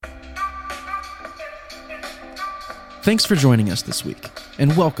Thanks for joining us this week,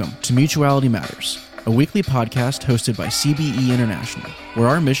 and welcome to Mutuality Matters, a weekly podcast hosted by CBE International, where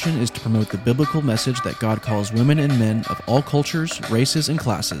our mission is to promote the biblical message that God calls women and men of all cultures, races, and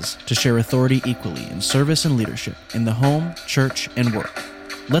classes to share authority equally in service and leadership in the home, church, and work.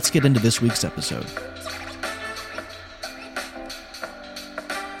 Let's get into this week's episode.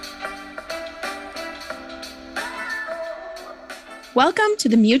 Welcome to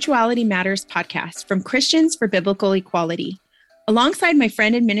the Mutuality Matters podcast from Christians for Biblical Equality. Alongside my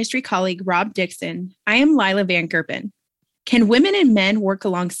friend and ministry colleague, Rob Dixon, I am Lila Van Gerpen. Can women and men work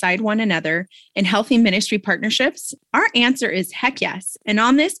alongside one another in healthy ministry partnerships? Our answer is heck yes. And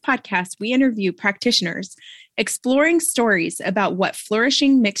on this podcast, we interview practitioners exploring stories about what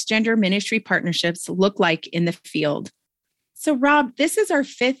flourishing mixed gender ministry partnerships look like in the field. So Rob, this is our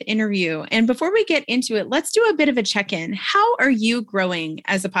fifth interview. And before we get into it, let's do a bit of a check-in. How are you growing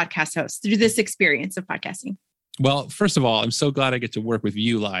as a podcast host through this experience of podcasting? Well, first of all, I'm so glad I get to work with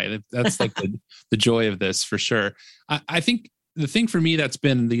you, Lai. That's like the joy of this for sure. I think the thing for me that's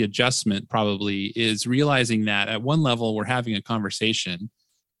been the adjustment probably is realizing that at one level, we're having a conversation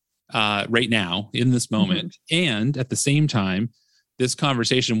right now in this moment. And at the same time, this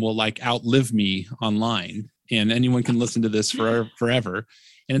conversation will like outlive me online. And anyone can listen to this forever.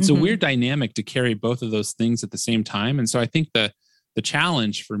 And it's a weird dynamic to carry both of those things at the same time. And so I think the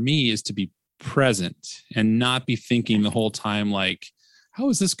challenge for me is to be present and not be thinking the whole time, like, how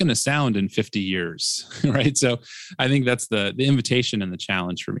is this going to sound in 50 years? Right. So I think that's the invitation and the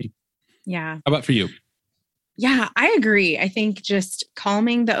challenge for me. Yeah. How about for you? Yeah, I agree. I think just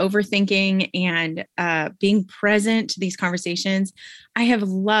calming the overthinking and being present to these conversations. I have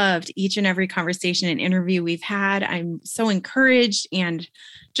loved each and every conversation and interview we've had. I'm so encouraged and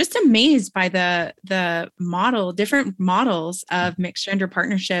just amazed by the different models of mixed gender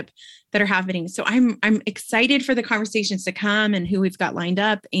partnership that are happening. So I'm excited for the conversations to come and who we've got lined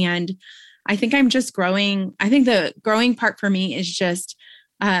up. And I think I'm just growing. I think the growing part for me is just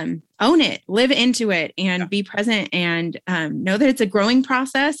own it, live into it, and be present, and know that it's a growing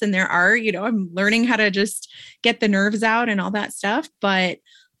process. And there are, I'm learning how to just get the nerves out and all that stuff. But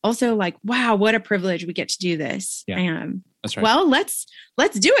also, like, wow, what a privilege we get to do this. Yeah, that's right. Well, let's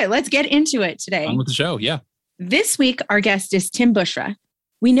do it. Let's get into it today. On with the show. Yeah. This week, our guest is Tim Bushra.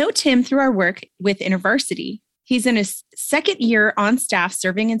 We know Tim through our work with InterVarsity. He's in his second year on staff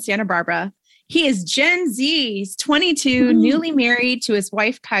serving in Santa Barbara. He is Gen Z. He's 22, newly married to his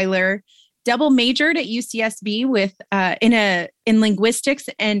wife, Kyler, double majored at UCSB with in linguistics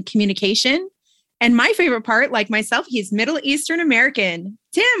and communication. And my favorite part, like myself, he's Middle Eastern American.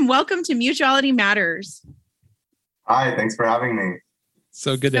 Tim, welcome to Mutuality Matters. Hi, thanks for having me.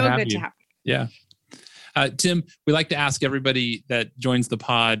 So good to have you. Yeah. Tim, we like to ask everybody that joins the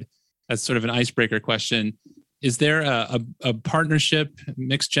pod as sort of an icebreaker question. Is there a partnership,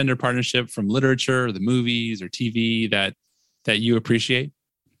 mixed gender partnership from literature or the movies or TV that you appreciate?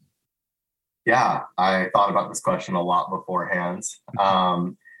 Yeah, I thought about this question a lot beforehand.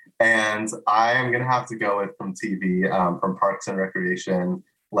 And I am going to have to go with from TV, from Parks and Recreation,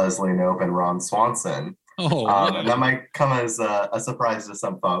 Leslie Knope and Ron Swanson. And that might come as a surprise to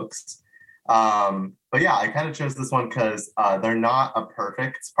some folks. But yeah, I kind of chose this one because they're not a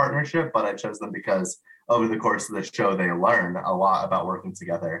perfect partnership, but I chose them because over the course of the show, they learn a lot about working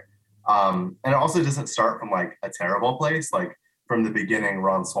together. And it also doesn't start from like a terrible place. Like from the beginning,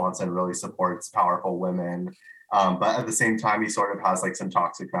 Ron Swanson really supports powerful women. But at the same time, he sort of has like some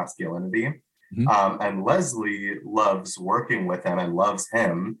toxic masculinity. And Leslie loves working with him and loves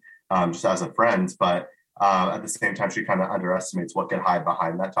him just as a friend. But at the same time, she kind of underestimates what could hide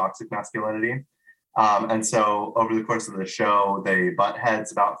behind that toxic masculinity. And so over the course of the show, they butt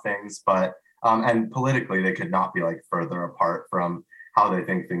heads about things, but and politically, they could not be like further apart from how they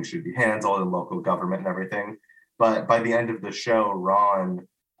think things should be handled in local government and everything. But by the end of the show, Ron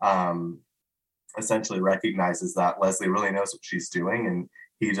essentially recognizes that Leslie really knows what she's doing, and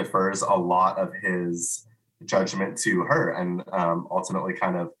he defers a lot of his judgment to her. And ultimately,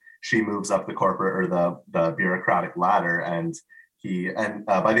 kind of, she moves up the corporate or the bureaucratic ladder, and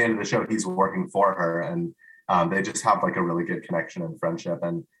by the end of the show, he's working for her, and they just have like a really good connection and friendship.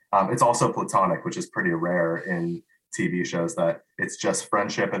 And it's also platonic, which is pretty rare in TV shows, that it's just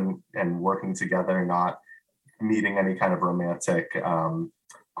friendship and working together, not meeting any kind of romantic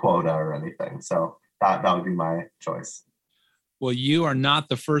quota or anything. So that would be my choice. Well, you are not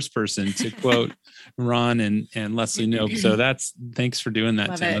the first person to quote Ron and Leslie Knope. So thanks for doing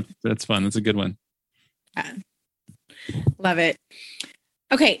that, Tim. That's fun. That's a good one. Love it.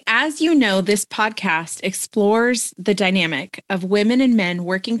 Okay, as you know, this podcast explores the dynamic of women and men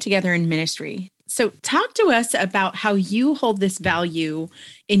working together in ministry. So talk to us about how you hold this value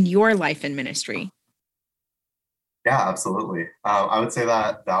in your life and ministry. Yeah, absolutely. I would say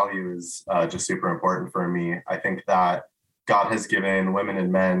that value is just super important for me. I think that God has given women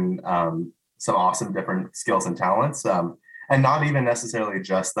and men some awesome different skills and talents. And not even necessarily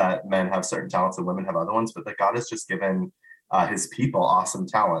just that men have certain talents and women have other ones, but that God has just given his people awesome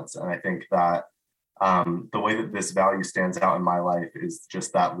talents. And I think that the way that this value stands out in my life is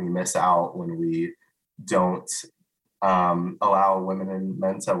just that we miss out when we don't allow women and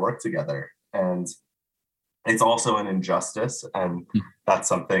men to work together. And it's also an injustice. And that's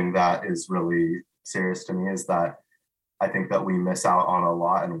something that is really serious to me, is that I think that we miss out on a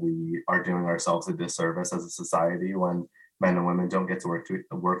lot, and we are doing ourselves a disservice as a society when men and women don't get to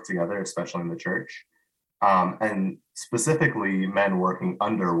work together, especially in the church. And specifically, men working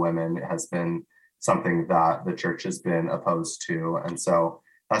under women has been something that the church has been opposed to. And so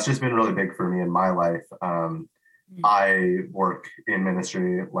that's just been really big for me in my life. I work in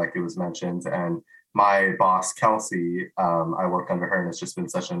ministry, like it was mentioned, and my boss, Kelsey, I work under her, and it's just been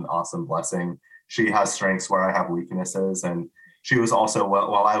such an awesome blessing. She has strengths where I have weaknesses. And she was also,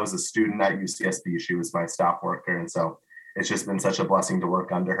 while I was a student at UCSB, she was my staff worker. And so it's just been such a blessing to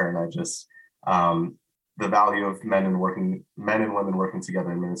work under her. And I just, the value of men and women working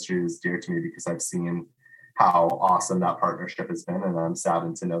together in ministry is dear to me, because I've seen how awesome that partnership has been. And I'm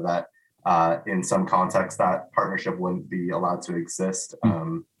saddened to know that in some contexts that partnership wouldn't be allowed to exist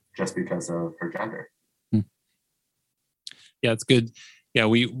just because of her gender. Yeah, it's good. Yeah,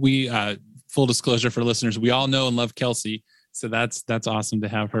 we full disclosure for listeners, we all know and love Kelsey. So that's awesome to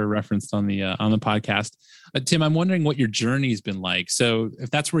have her referenced on the podcast. Tim, I'm wondering what your journey's been like. So if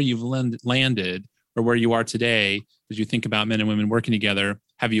that's where you've landed, or where you are today, as you think about men and women working together,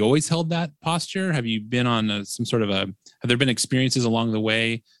 have you always held that posture? Have you been on have there been experiences along the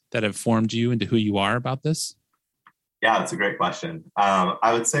way that have formed you into who you are about this? Yeah, that's a great question.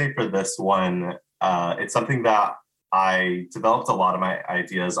 I would say for this one, it's something that I developed a lot of my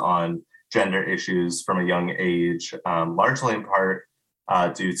ideas on gender issues from a young age, largely in part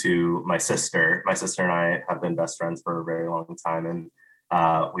due to my sister. My sister and I have been best friends for a very long time,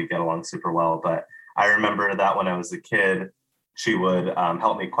 and we get along super well. But I remember that when I was a kid, she would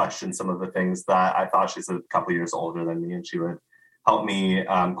help me question some of the things that I thought. She's a couple years older than me, and she would help me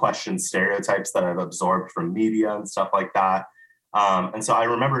question stereotypes that I've absorbed from media and stuff like that. And so I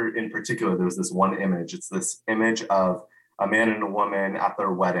remember in particular, there was this one image. It's this image of a man and a woman at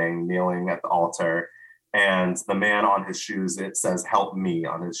their wedding, kneeling at the altar, and the man on his shoes, it says, "Help me"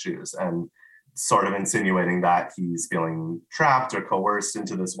 on his shoes, and sort of insinuating that he's feeling trapped or coerced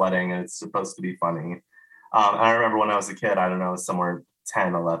into this wedding, and it's supposed to be funny. And I remember when I was a kid, I don't know, somewhere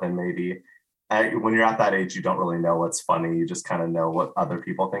 10, 11 maybe, when you're at that age, you don't really know what's funny. You just kind of know what other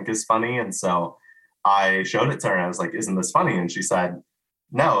people think is funny. And so I showed it to her, and I was like, "Isn't this funny?" And she said,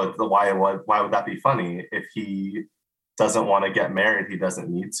 "No, why would that be funny? If he doesn't want to get married, he doesn't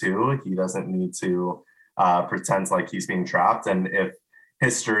need to. He doesn't need to pretend like he's being trapped. And if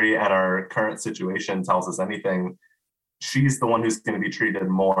history and our current situation tells us anything, she's the one who's going to be treated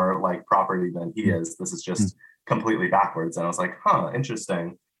more like property than he is. This is just completely backwards." And I was like,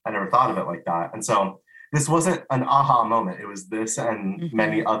 interesting. I never thought of it like that. And so this wasn't an aha moment. It was this and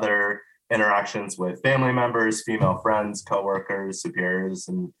many other interactions with family members, female friends, coworkers, superiors,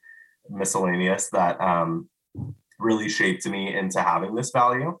 and miscellaneous that really shaped me into having this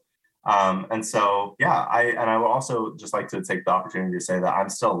value. And so, yeah, I would also just like to take the opportunity to say that I'm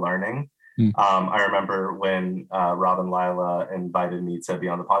still learning. I remember when Rob and Lila invited me to be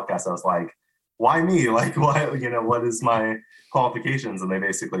on the podcast, I was like, "Why me? Like, what is my qualifications?" And they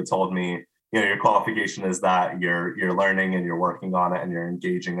basically told me, your qualification is that you're learning and you're working on it and you're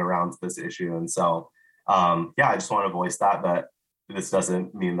engaging around this issue. And so, I just want to voice that this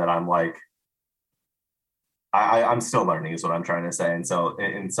doesn't mean that I'm like, I'm still learning is what I'm trying to say. And so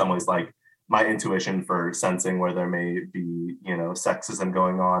in some ways, like, my intuition for sensing where there may be, sexism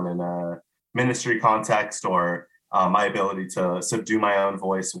going on in a ministry context, or my ability to subdue my own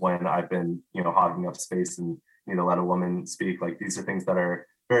voice when I've been, hogging up space and, let a woman speak. Like, these are things that are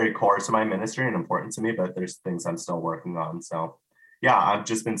very core to my ministry and important to me, but there's things I'm still working on. So yeah, I've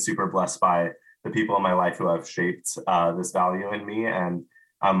just been super blessed by the people in my life who have shaped this value in me, and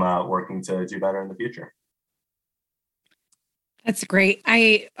I'm working to do better in the future. That's great.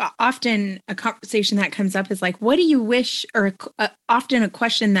 Often a conversation that comes up is like, what do you wish, or often a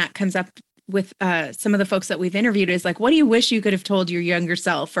question that comes up with some of the folks that we've interviewed is like, what do you wish you could have told your younger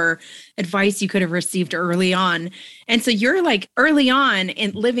self, or advice you could have received early on? And so you're like early on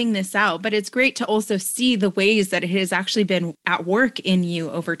in living this out, but it's great to also see the ways that it has actually been at work in you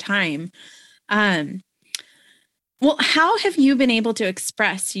over time. Well, how have you been able to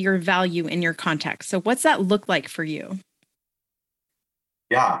express your value in your context? So what's that look like for you?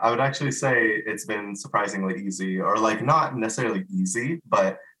 Yeah, I would actually say it's been surprisingly easy, or like not necessarily easy,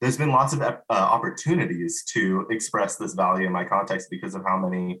 but there's been lots of opportunities to express this value in my context because of how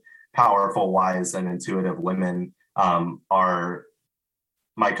many powerful, wise, and intuitive women are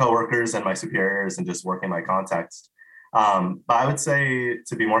my coworkers and my superiors and just work in my context. But I would say,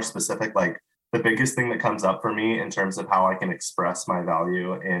 to be more specific, like the biggest thing that comes up for me in terms of how I can express my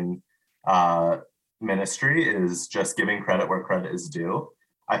value in ministry is just giving credit where credit is due.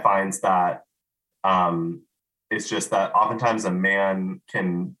 I find that it's just that oftentimes a man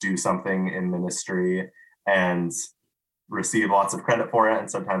can do something in ministry and receive lots of credit for it, and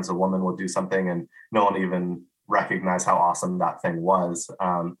sometimes a woman will do something and no one even recognize how awesome that thing was.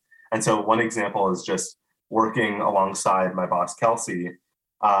 And so one example is just working alongside my boss, Kelsey.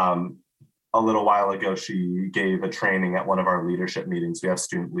 A little while ago, she gave a training at one of our leadership meetings. We have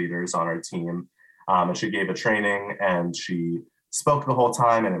student leaders on our team. And she gave a training and she spoke the whole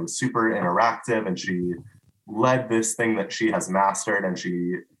time, and it was super interactive, and she led this thing that she has mastered, and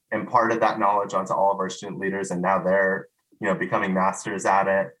she imparted that knowledge onto all of our student leaders, and now they're becoming masters at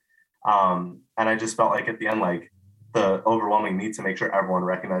it. And I just felt like at the end, like the overwhelming need to make sure everyone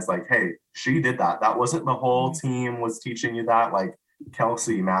recognized, like, hey, she did that. That wasn't the whole team was teaching you that. Like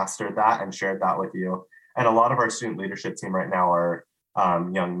Kelsey mastered that and shared that with you. And a lot of our student leadership team right now are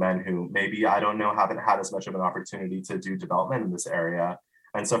young men who maybe, I don't know, haven't had as much of an opportunity to do development in this area.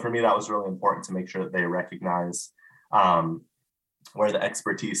 And so for me, that was really important to make sure that they recognize where the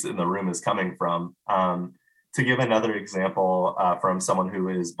expertise in the room is coming from. To give another example from someone who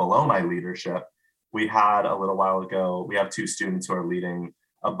is below my leadership, we had a little while ago, we have two students who are leading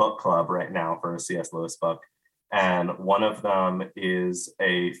a book club right now for a C.S. Lewis book. And one of them is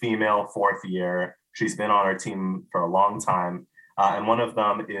a female fourth year. She's been on our team for a long time. And one of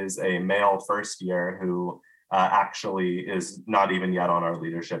them is a male first year who actually is not even yet on our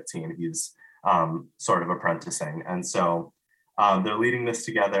leadership team. He's sort of apprenticing. And so they're leading this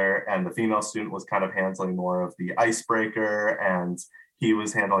together, and the female student was kind of handling more of the icebreaker, and he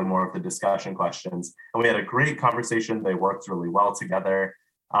was handling more of the discussion questions. And we had a great conversation. They worked really well together.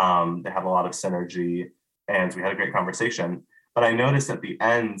 They have a lot of synergy, and we had a great conversation. But I noticed at the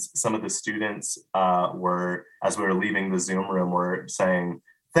end, some of the students were, as we were leaving the Zoom room, were saying,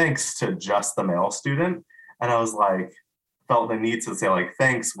 thanks to just the male student. And I was like, felt the need to say like,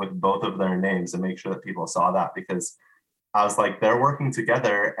 thanks with both of their names and make sure that people saw that, because I was like, they're working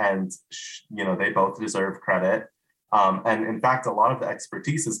together and, they both deserve credit. And in fact, a lot of the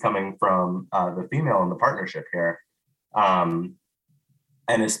expertise is coming from the female in the partnership here. And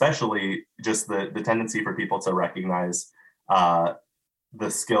especially just the tendency for people to recognize the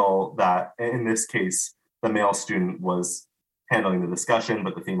skill that, in this case, the male student was handling the discussion,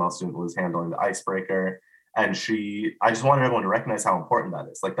 but the female student was handling the icebreaker. And I just wanted everyone to recognize how important that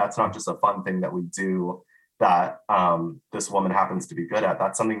is. Like, that's not just a fun thing that we do that this woman happens to be good at.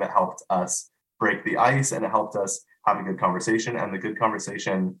 That's something that helped us break the ice, and it helped us have a good conversation. And the good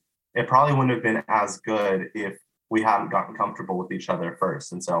conversation, it probably wouldn't have been as good if we hadn't gotten comfortable with each other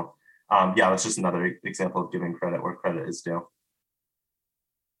first. And so, that's just another example of giving credit where credit is due.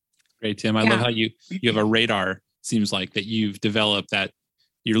 Great, Tim. I love how you have a radar, seems like, that you've developed, that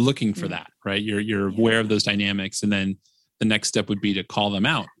you're looking for that, right? You're aware of those dynamics. And then the next step would be to call them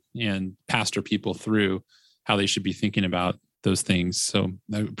out and pastor people through how they should be thinking about those things. So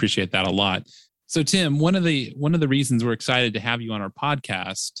I appreciate that a lot. So Tim, one of the reasons we're excited to have you on our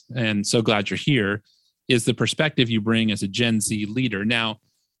podcast, and so glad you're here, is the perspective you bring as a Gen Z leader. Now,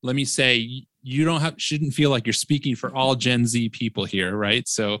 let me say, you shouldn't feel like you're speaking for all Gen Z people here, right?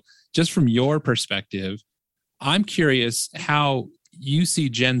 So just from your perspective, I'm curious how you see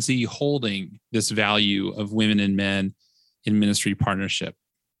Gen Z holding this value of women and men in ministry partnership.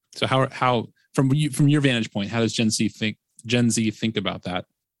 So how from your vantage point, how does Gen Z think about that?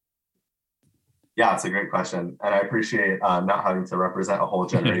 Yeah, it's a great question. And I appreciate not having to represent a whole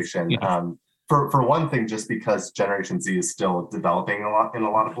generation. For one thing, just because Generation Z is still developing in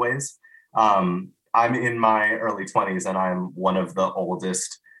a lot of ways. I'm in my early 20s, and I'm one of the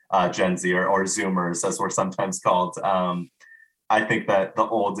oldest Gen Z or Zoomers, as we're sometimes called. I think that the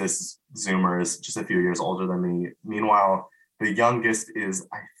oldest Zoomer is just a few years older than me. Meanwhile, the youngest is,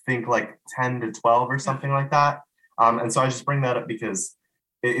 I think, like 10 to 12 or something like that. And so I just bring that up because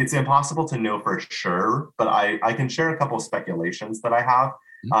it's impossible to know for sure, but I can share a couple of speculations that I have.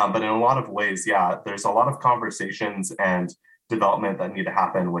 But in a lot of ways, there's a lot of conversations and development that need to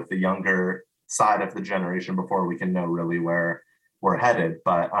happen with the younger side of the generation before we can know really where we're headed.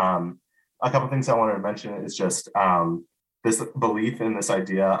 But a couple things I wanted to mention is just this belief in this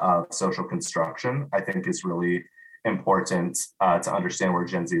idea of social construction, I think is really important to understand where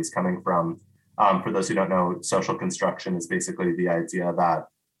Gen Z is coming from. For those who don't know, social construction is basically the idea that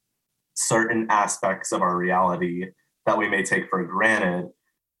certain aspects of our reality that we may take for granted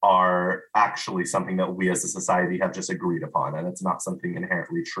are actually something that we as a society have just agreed upon, and it's not something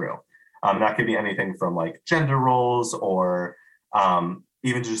inherently true. That could be anything from like gender roles or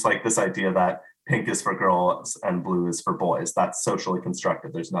even just like this idea that pink is for girls and blue is for boys. That's socially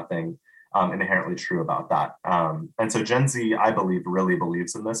constructed. There's nothing inherently true about that. And so Gen Z, I believe, really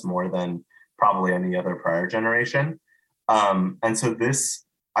believes in this more than probably any other prior generation. And so this,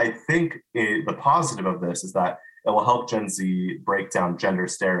 I think the positive of this is that it will help Gen Z break down gender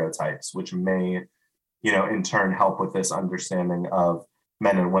stereotypes, which may, in turn help with this understanding of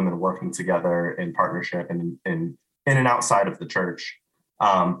men and women working together in partnership and in and outside of the church.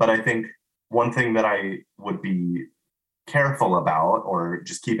 But I think one thing that I would be careful about or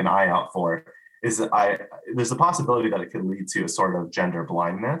just keep an eye out for is that there's a possibility that it could lead to a sort of gender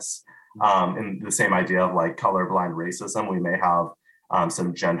blindness. In the same idea of like colorblind racism, we may have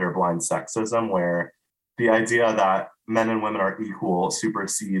some gender blind sexism where the idea that men and women are equal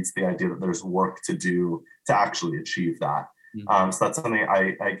supersedes the idea that there's work to do to actually achieve that. So that's something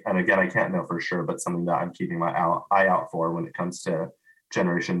and again, I can't know for sure, but something that I'm keeping my eye out for when it comes to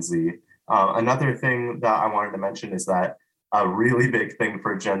Generation Z. Another thing that I wanted to mention is that a really big thing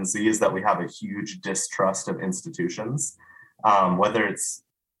for Gen Z is that we have a huge distrust of institutions, whether it's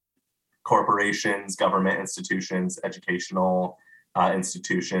corporations, government institutions, educational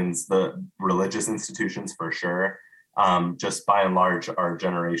institutions, the religious institutions for sure. Just by and large, our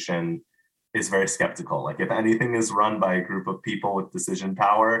generation is very skeptical. Like if anything is run by a group of people with decision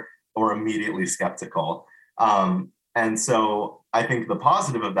power, we're immediately skeptical. And so I think the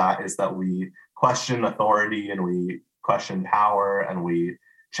positive of that is that we question authority and we question power and we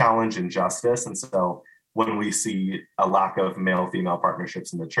challenge injustice. And so when we see a lack of male-female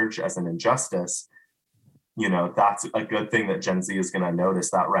partnerships in the church as an injustice, that's a good thing that Gen Z is going to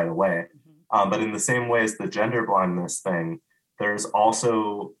notice that right away. But in the same way as the gender blindness thing, there's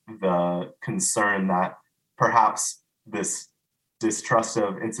also the concern that perhaps this distrust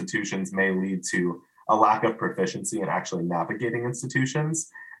of institutions may lead to a lack of proficiency in actually navigating institutions.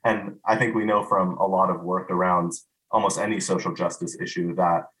 And I think we know from a lot of work around almost any social justice issue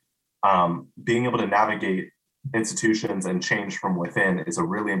that being able to navigate institutions and change from within is a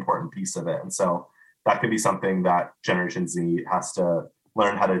really important piece of it. And so that could be something that Generation Z has to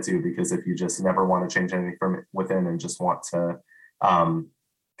learn how to do, because if you just never want to change anything from within and just want to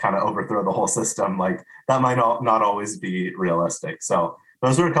kind of overthrow the whole system, like that might not always be realistic. So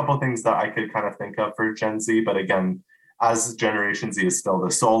those are a couple of things that I could kind of think of for Gen Z. But again, as Generation Z is still,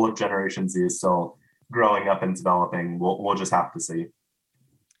 the soul of Generation Z is still growing up and developing, we'll just have to see.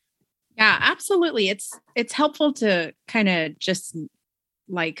 Yeah, absolutely. It's helpful to kind of just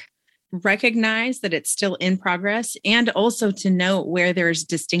like recognize that it's still in progress and also to note where there's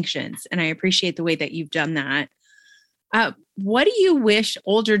distinctions. And I appreciate the way that you've done that. What do you wish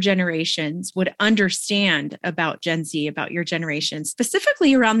older generations would understand about Gen Z, about your generation,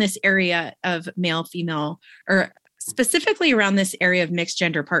 specifically around this area of male-female, or specifically around this area of mixed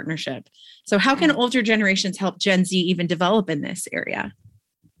gender partnership? So how can older generations help Gen Z even develop in this area?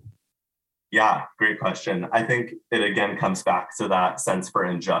 Yeah, great question. I think it again comes back to that sense for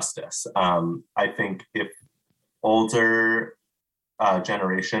injustice. I think if older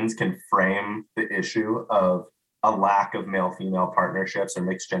generations can frame the issue of a lack of male-female partnerships or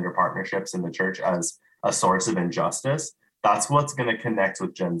mixed gender partnerships in the church as a source of injustice, that's what's going to connect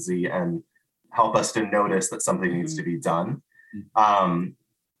with Gen Z and help us to notice that something needs to be done.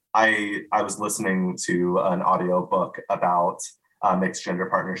 I was listening to an audiobook about mixed gender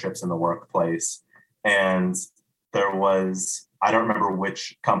partnerships in the workplace. And there was, I don't remember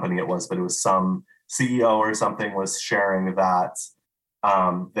which company it was, but it was some CEO or something was sharing that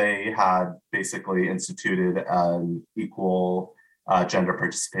they had basically instituted an equal gender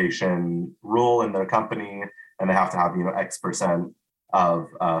participation rule in their company, and they have to have X% of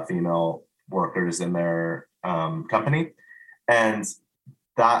female workers in their company. And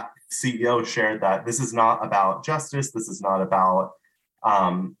that CEO shared that this is not about justice. This is not about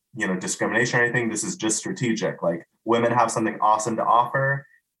discrimination or anything. This is just strategic. Like, women have something awesome to offer,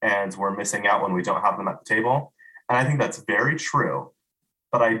 and we're missing out when we don't have them at the table. And I think that's very true.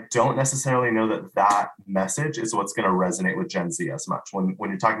 But I don't necessarily know that that message is what's going to resonate with Gen Z as much. When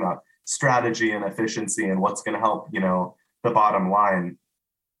you're talking about strategy and efficiency and what's going to help, the bottom line,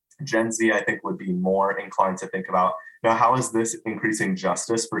 Gen Z, I think, would be more inclined to think about Now, how is this increasing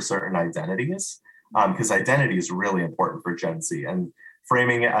justice for certain identities? Because identity is really important for Gen Z, and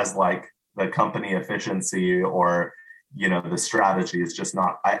framing it as like the company efficiency or, you know, the strategy is just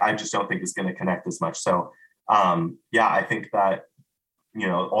not, I just don't think is going to connect as much. So I think that, you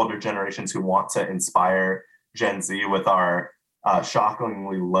know, older generations who want to inspire Gen Z with our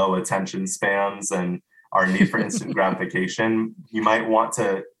shockingly low attention spans and our need for instant gratification, you might want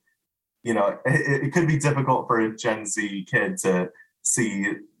to, you know, it could be difficult for a Gen Z kid to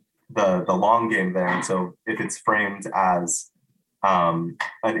see the long game there. And so if it's framed as an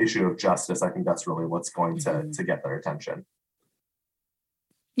issue of justice, I think that's really what's going to get their attention.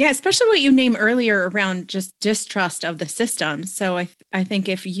 Yeah, especially what you named earlier around just distrust of the system. So I think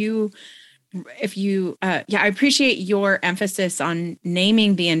I appreciate your emphasis on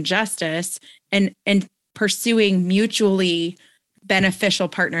naming the injustice and pursuing mutually beneficial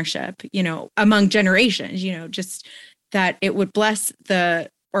partnership, you know, among generations, you know, just that it would bless the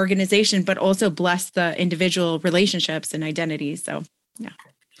organization, but also bless the individual relationships and identities. So, yeah.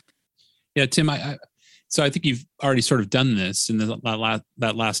 Yeah, Tim, so I think you've already sort of done this, and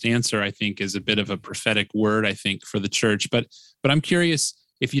that last answer, I think, is a bit of a prophetic word, I think, for the church. But I'm curious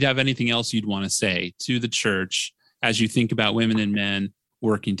if you'd have anything else you'd want to say to the church as you think about women and men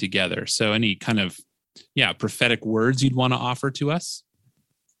working together. So any kind of, prophetic words you'd want to offer to us?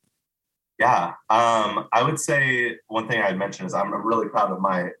 Yeah, I would say one thing I'd mention is I'm really proud of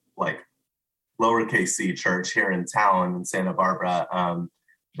my lowercase c church here in town in Santa Barbara.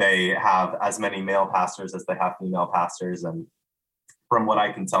 They have as many male pastors as they have female pastors. And from what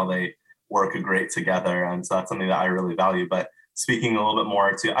I can tell, they work great together. And so that's something that I really value. But speaking a little bit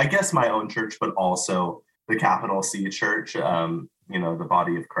more to, I guess, my own church, but also the capital C church, the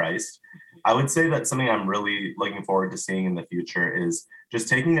body of Christ, I would say that something I'm really looking forward to seeing in the future is just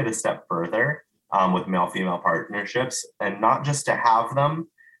taking it a step further with male-female partnerships, and not just to have them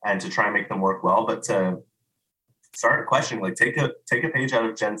and to try and make them work well, but to start questioning, take a page out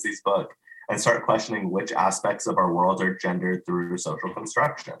of Gen Z's book and start questioning which aspects of our world are gendered through social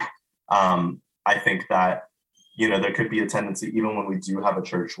construction. I think that, there could be a tendency, even when we do have a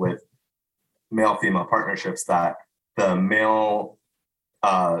church with male-female partnerships, that the male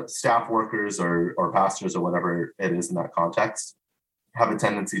staff workers or pastors or whatever it is in that context have a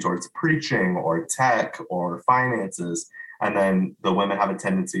tendency towards preaching or tech or finances. And then the women have a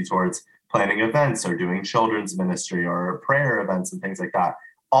tendency towards planning events or doing children's ministry or prayer events and things like that.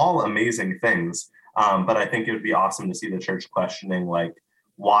 All amazing things. But I think it would be awesome to see the church questioning,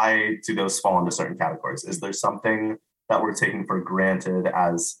 why do those fall into certain categories? Is there something that we're taking for granted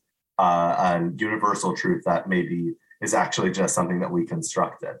as a universal truth that maybe is actually just something that we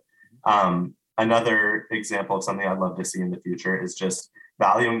constructed? Another example of something I'd love to see in the future is just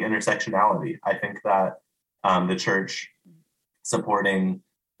valuing intersectionality. I think that the church supporting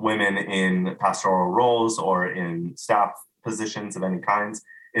women in pastoral roles or in staff positions of any kinds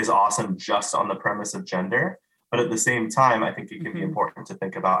is awesome just on the premise of gender. But at the same time, I think it can be important to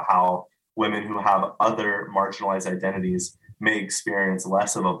think about how women who have other marginalized identities may experience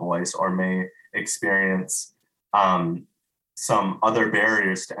less of a voice or may experience some other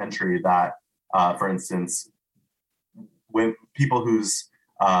barriers to entry that, for instance, when people whose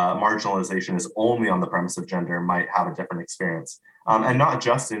marginalization is only on the premise of gender might have a different experience. And not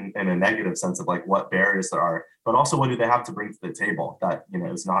just in a negative sense of what barriers there are, but also what do they have to bring to the table that,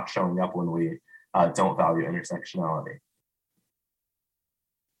 is not showing up when we don't value intersectionality.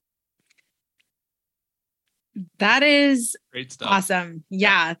 That is great stuff. Awesome.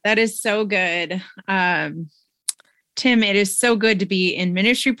 Yeah, that is so good. Tim, it is so good to be in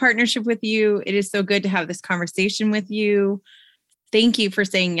ministry partnership with you. It is so good to have this conversation with you. Thank you for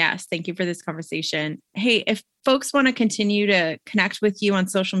saying yes. Thank you for this conversation. Hey, if folks want to continue to connect with you on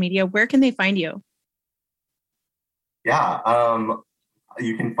social media, where can they find you? Yeah,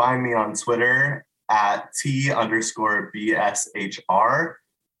 you can find me on Twitter at T_BSHR.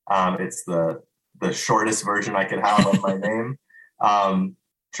 It's the shortest version I could have of my name.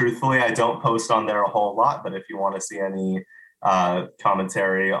 Truthfully, I don't post on there a whole lot, but if you want to see any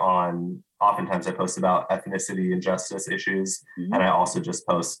commentary on, oftentimes I post about ethnicity and justice issues, and I also just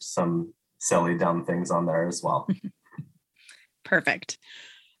post some silly, dumb things on there as well. Perfect.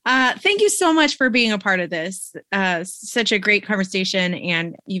 Thank you so much for being a part of this. Such a great conversation,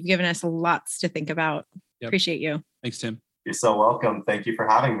 and you've given us lots to think about. Yep. Appreciate you. Thanks, Tim. You're so welcome. Thank you for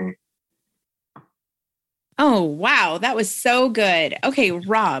having me. Oh, wow. That was so good. Okay,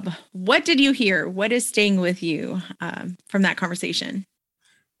 Rob, what did you hear? What is staying with you from that conversation?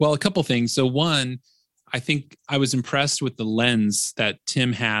 Well, a couple things. So one, I think I was impressed with the lens that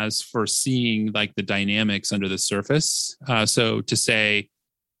Tim has for seeing like the dynamics under the surface. So to say,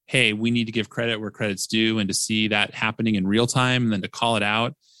 hey, we need to give credit where credit's due, and to see that happening in real time and then to call it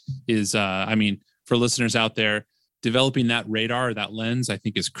out is, for listeners out there, developing that radar, that lens, I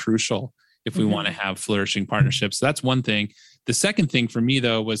think is crucial if we want to have flourishing partnerships. So that's one thing. The second thing for me,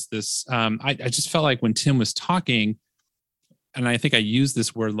 though, was this, I just felt like when Tim was talking, and I think I used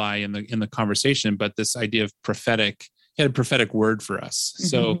this word, Lai, in the conversation, but this idea of prophetic, he had a prophetic word for us.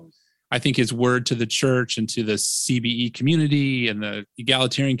 So I think his word to the church and to the CBE community and the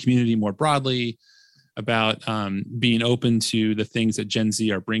egalitarian community more broadly about being open to the things that Gen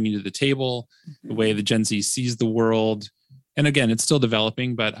Z are bringing to the table, the way the Gen Z sees the world. And again, it's still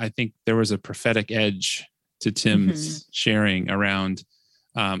developing, but I think there was a prophetic edge to Tim's sharing around,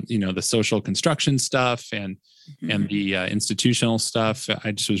 the social construction stuff and the institutional stuff.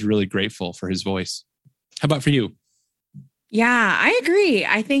 I just was really grateful for his voice. How about for you? Yeah, I agree.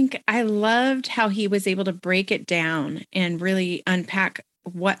 I think I loved how he was able to break it down and really unpack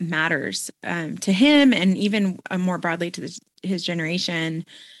what matters to him and even more broadly to his generation.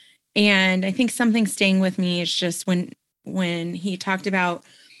 And I think something staying with me is just when he talked about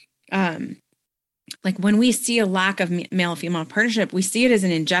like when we see a lack of male-female partnership, we see it as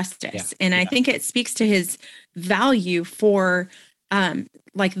an injustice. And I think it speaks to his value for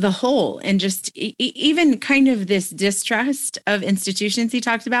like the whole and just even kind of this distrust of institutions he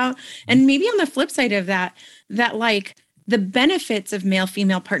talked about. And maybe on the flip side of that like the benefits of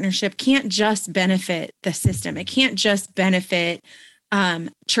male-female partnership can't just benefit the system. It can't just benefit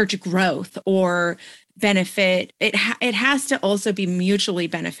church growth or benefit. It has to also be mutually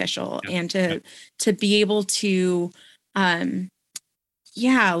beneficial and to be able to,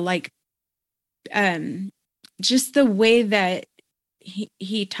 just the way that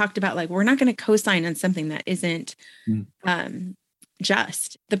he talked about, like, we're not going to co-sign on something that isn't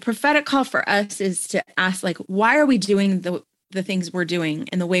just. The prophetic call for us is to ask, like, why are we doing the things we're doing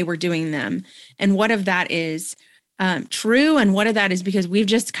and the way we're doing them? And what of that is true? And what of that is because we've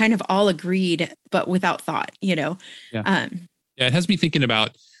just kind of all agreed, but without thought, Yeah. It has me thinking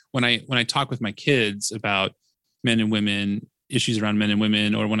about when I talk with my kids about men and women, issues around men and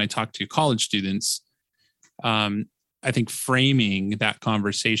women, or when I talk to college students, I think framing that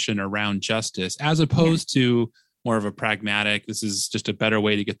conversation around justice as opposed to more of a pragmatic, this is just a better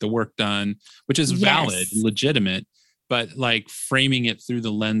way to get the work done, which is valid, legitimate, but like framing it through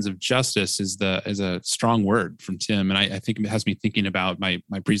the lens of justice is a strong word from Tim. And I think it has me thinking about my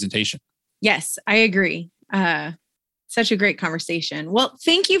presentation. Yes, I agree. Such a great conversation. Well,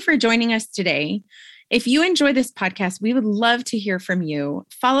 thank you for joining us today. If you enjoy this podcast, we would love to hear from you.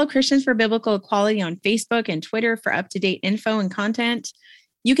 Follow Christians for Biblical Equality on Facebook and Twitter for up-to-date info and content.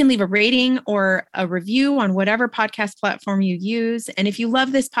 You can leave a rating or a review on whatever podcast platform you use. And if you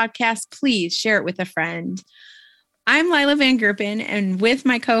love this podcast, please share it with a friend. I'm Lila Van Gerpen, and with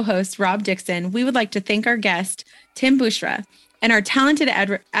my co-host, Rob Dixon, we would like to thank our guest, Tim Bushra, and our talented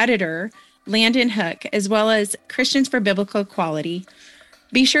editor, Landon Hook, as well as Christians for Biblical Equality.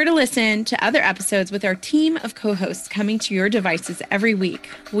 Be sure to listen to other episodes with our team of co-hosts coming to your devices every week.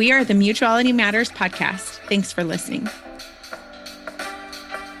 We are the Mutuality Matters podcast. Thanks for listening.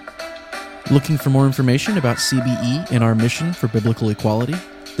 Looking for more information about CBE and our mission for biblical equality?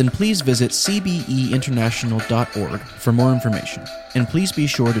 Then please visit cbeinternational.org for more information. And please be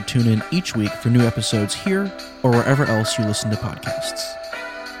sure to tune in each week for new episodes here or wherever else you listen to podcasts.